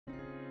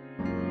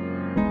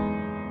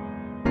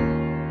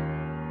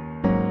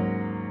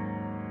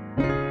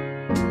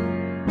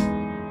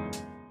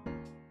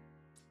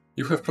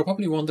You have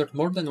probably wondered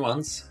more than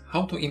once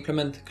how to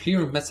implement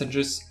clear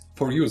messages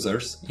for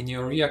users in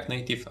your React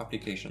Native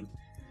application.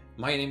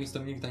 My name is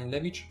Dominik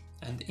Danilewicz,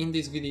 and in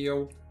this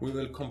video we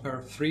will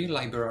compare 3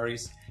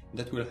 libraries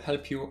that will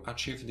help you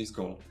achieve this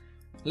goal.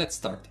 Let's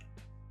start.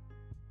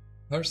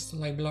 First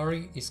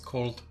library is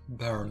called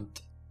Burned.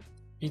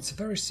 It's a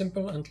very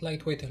simple and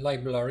lightweight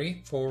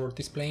library for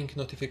displaying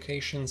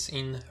notifications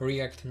in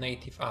React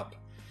Native app.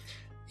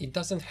 It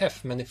doesn't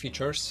have many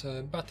features,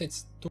 but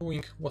it's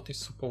doing what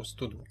it's supposed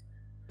to do.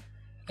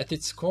 At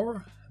its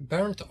core,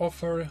 Burned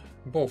offers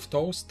both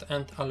toast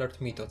and alert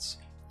methods.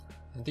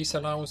 This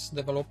allows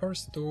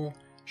developers to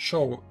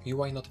show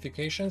UI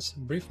notifications,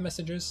 brief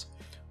messages,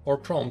 or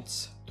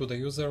prompts to the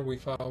user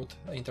without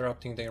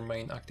interrupting their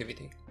main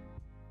activity.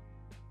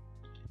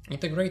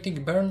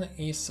 Integrating Burn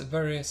is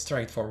very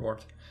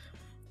straightforward.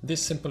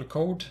 This simple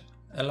code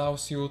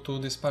allows you to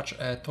dispatch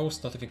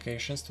toast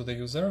notifications to the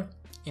user,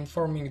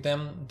 informing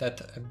them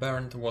that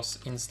Burned was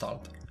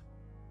installed.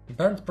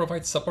 Burned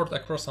provides support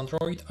across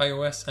Android,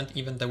 iOS, and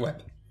even the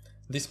web.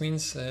 This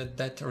means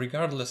that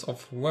regardless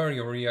of where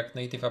your React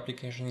Native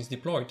application is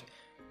deployed,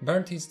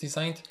 Burned is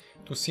designed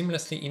to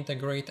seamlessly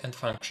integrate and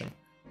function.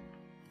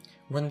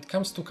 When it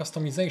comes to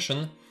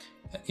customization,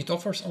 it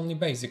offers only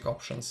basic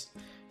options,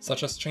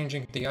 such as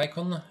changing the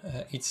icon,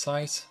 its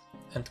size,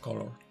 and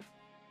color.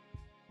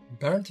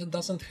 Burned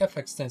doesn't have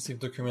extensive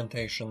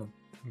documentation,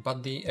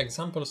 but the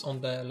examples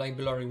on the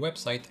library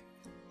website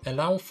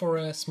allow for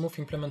a smooth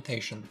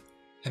implementation.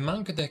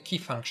 Among the key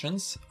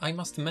functions, I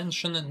must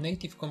mention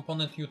native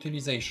component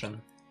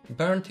utilization.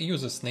 Burned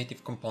uses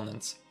native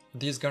components.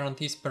 This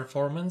guarantees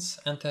performance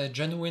and a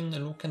genuine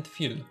look and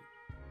feel.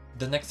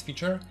 The next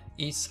feature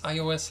is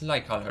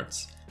iOS-like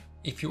alerts.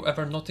 If you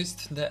ever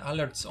noticed the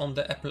alerts on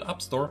the Apple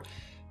App Store,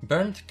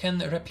 Burned can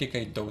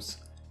replicate those,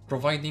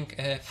 providing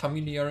a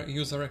familiar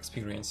user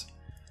experience.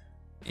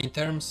 In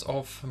terms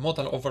of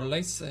modal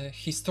overlays,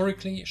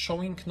 historically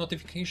showing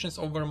notifications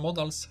over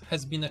modals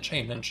has been a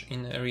challenge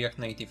in React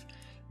Native.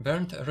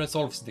 Burned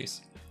resolves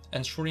this,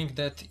 ensuring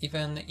that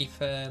even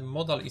if a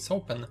modal is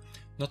open,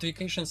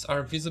 notifications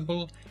are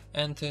visible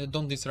and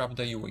don't disrupt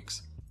the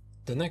UX.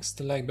 The next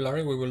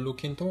library we will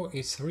look into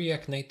is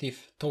React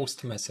Native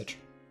Toast Message.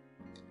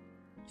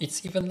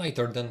 It's even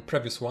lighter than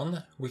previous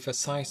one, with a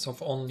size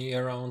of only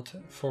around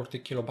 40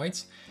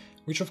 kilobytes,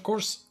 which of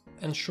course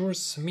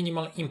ensures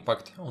minimal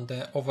impact on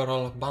the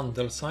overall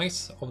bundle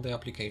size of the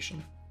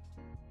application.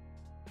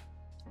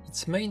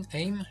 Its main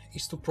aim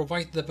is to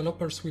provide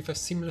developers with a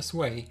seamless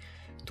way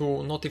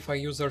to notify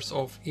users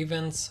of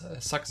events,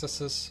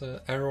 successes,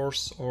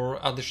 errors, or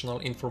additional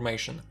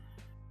information.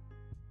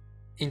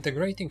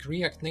 Integrating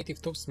React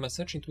Native Toast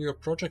Message into your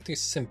project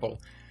is simple.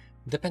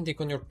 Depending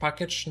on your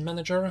package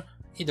manager,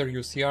 either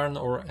use yarn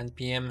or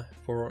npm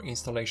for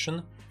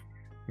installation.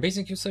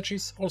 Basic usage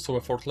is also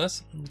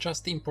effortless.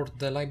 Just import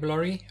the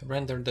library,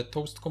 render the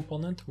toast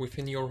component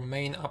within your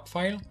main app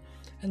file,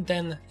 and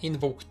then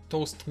invoke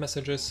toast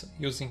messages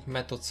using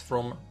methods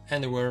from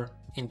anywhere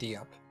in the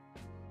app.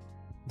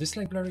 This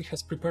library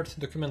has prepared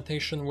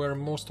documentation where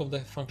most of the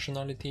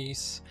functionality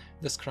is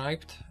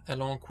described,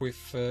 along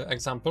with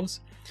examples.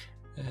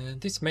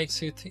 This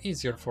makes it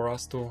easier for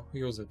us to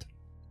use it.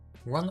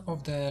 One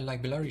of the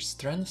library's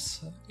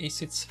strengths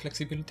is its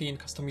flexibility in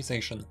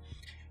customization.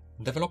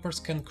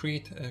 Developers can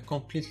create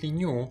completely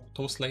new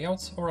toast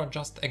layouts or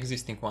adjust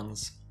existing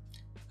ones,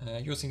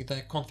 using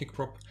the config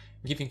prop,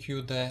 giving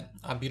you the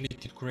ability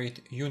to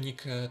create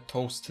unique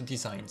toast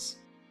designs.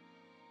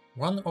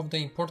 One of the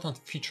important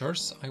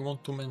features I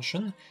want to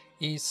mention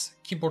is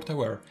keyboard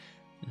aware.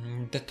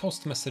 The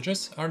toast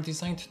messages are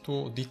designed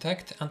to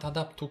detect and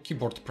adapt to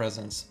keyboard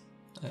presence,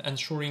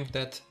 ensuring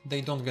that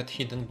they don't get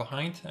hidden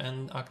behind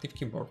an active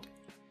keyboard.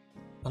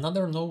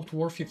 Another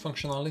noteworthy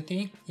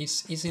functionality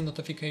is easy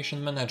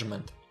notification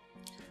management.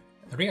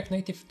 React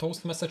Native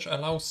Toast Message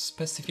allows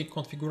specific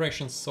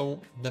configurations,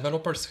 so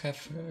developers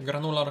have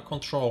granular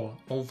control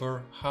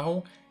over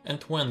how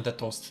and when the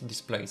toast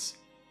displays.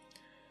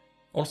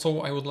 Also,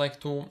 I would like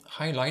to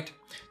highlight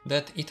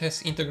that it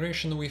has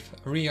integration with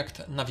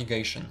React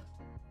Navigation.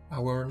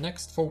 Our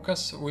next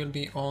focus will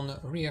be on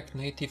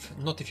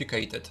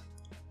react-native-notificated.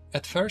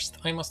 At first,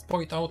 I must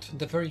point out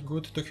the very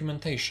good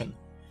documentation.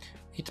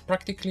 It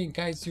practically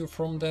guides you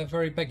from the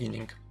very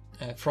beginning,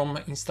 from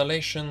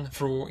installation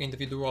through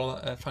individual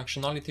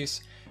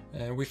functionalities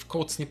with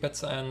code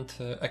snippets and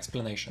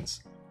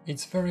explanations.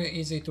 It's very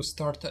easy to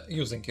start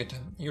using it.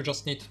 You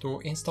just need to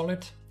install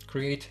it,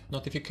 create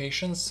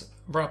notifications,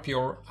 wrap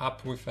your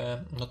app with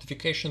a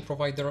notification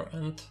provider,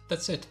 and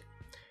that's it.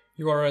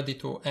 You are ready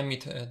to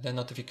emit the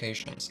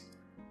notifications.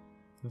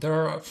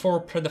 There are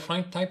 4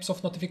 predefined types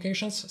of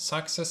notifications: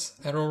 success,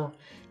 error,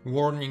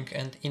 warning,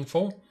 and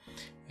info.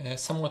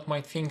 Someone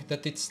might think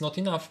that it's not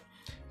enough.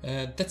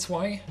 That's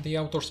why the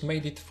authors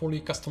made it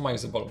fully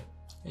customizable.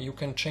 You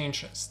can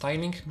change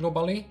styling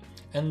globally,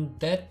 and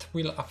that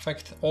will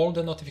affect all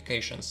the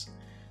notifications.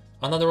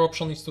 Another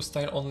option is to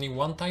style only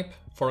one type,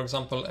 for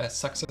example a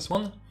success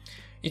one.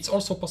 It's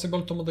also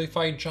possible to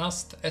modify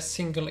just a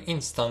single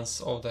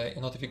instance of the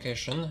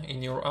notification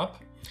in your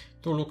app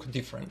to look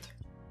different.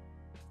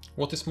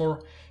 What is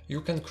more,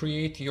 you can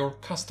create your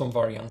custom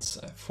variants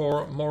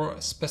for more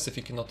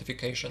specific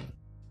notification.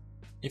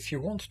 If you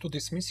want to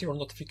dismiss your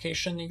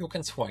notification, you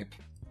can swipe.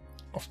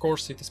 Of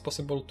course, it is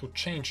possible to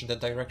change the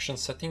direction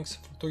settings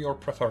to your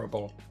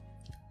preferable.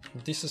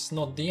 This is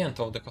not the end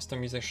of the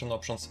customization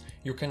options.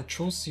 You can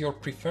choose your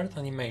preferred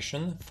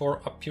animation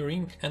for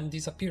appearing and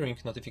disappearing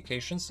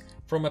notifications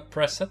from a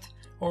preset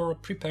or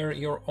prepare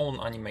your own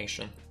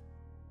animation.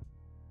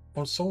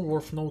 Also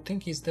worth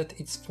noting is that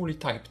it's fully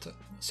typed,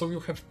 so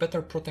you have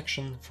better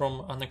protection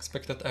from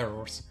unexpected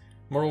errors.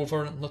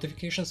 Moreover,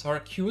 notifications are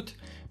queued,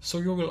 so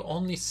you will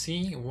only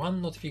see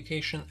one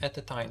notification at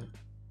a time.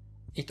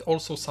 It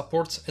also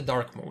supports a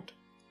dark mode.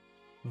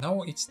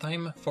 Now it's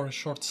time for a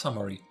short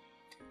summary.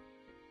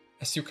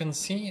 As you can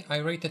see, I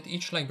rated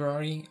each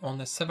library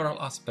on several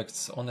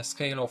aspects on a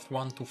scale of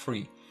 1 to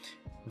 3.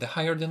 The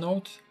higher the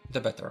note, the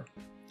better.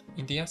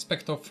 In the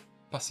aspect of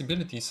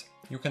possibilities,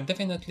 you can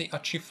definitely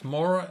achieve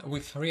more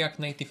with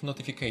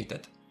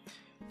react-native-notificated.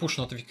 Push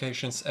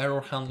notifications,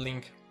 error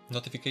handling,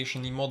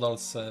 notification in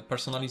modals,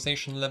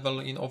 personalization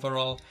level in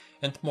overall,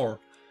 and more.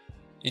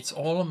 It's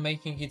all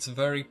making it a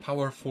very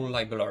powerful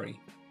library.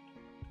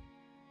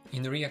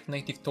 In React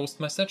Native Toast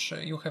message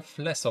you have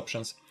less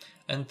options,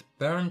 and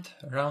Burned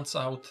rounds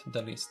out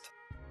the list.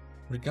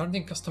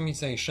 Regarding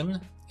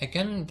customization,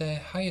 again the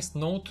highest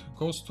note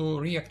goes to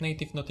React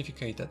Native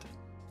Notificated.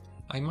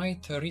 I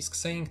might risk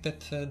saying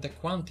that the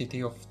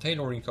quantity of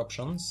tailoring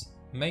options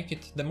make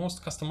it the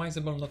most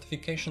customizable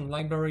notification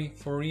library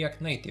for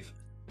React Native.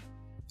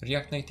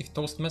 React Native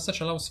Toast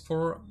message allows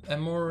for a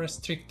more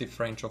restrictive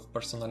range of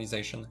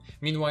personalization,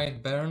 meanwhile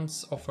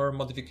Burns offer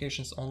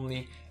modifications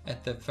only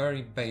at the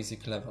very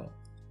basic level.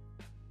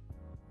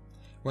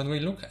 When we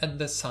look at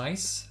the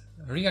size,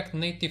 React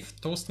Native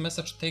Toast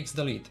message takes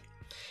the lead.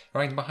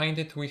 Right behind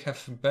it we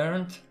have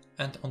Burned,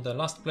 and on the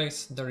last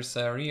place there is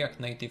a React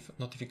Native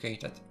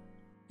Notificated.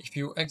 If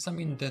you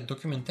examine the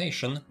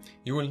documentation,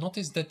 you will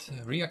notice that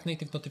React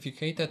Native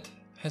Notificated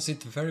has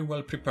it very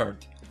well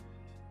prepared.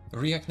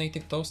 React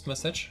Native Toast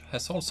message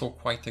has also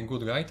quite a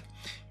good guide,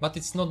 but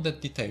it's not that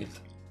detailed.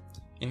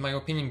 In my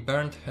opinion,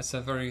 Burned has a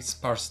very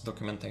sparse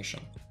documentation.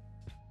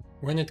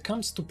 When it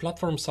comes to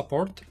platform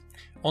support,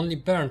 only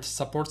Burned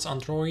supports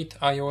Android,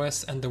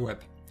 iOS and the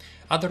web.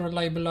 Other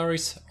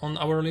libraries on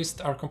our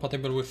list are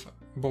compatible with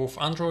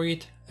both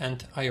Android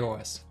and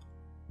iOS.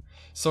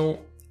 So,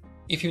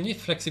 if you need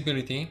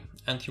flexibility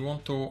and you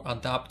want to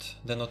adapt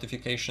the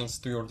notifications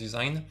to your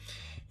design,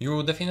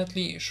 you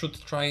definitely should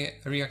try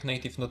React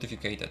Native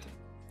Notificated.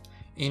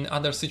 In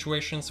other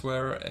situations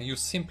where you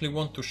simply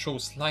want to show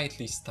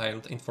slightly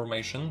styled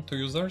information to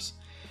users,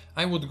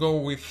 I would go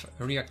with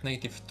React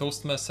Native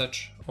Toast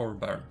message or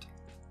Burned.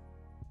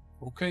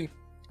 Okay,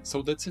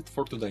 so that's it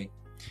for today.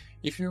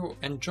 If you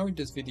enjoyed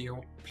this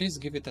video, please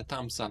give it a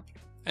thumbs up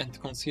and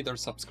consider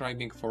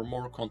subscribing for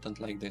more content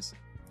like this.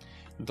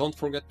 Don't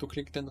forget to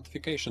click the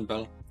notification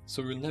bell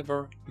so you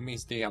never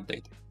miss the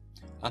update.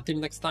 Until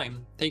next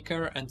time, take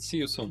care and see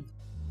you soon.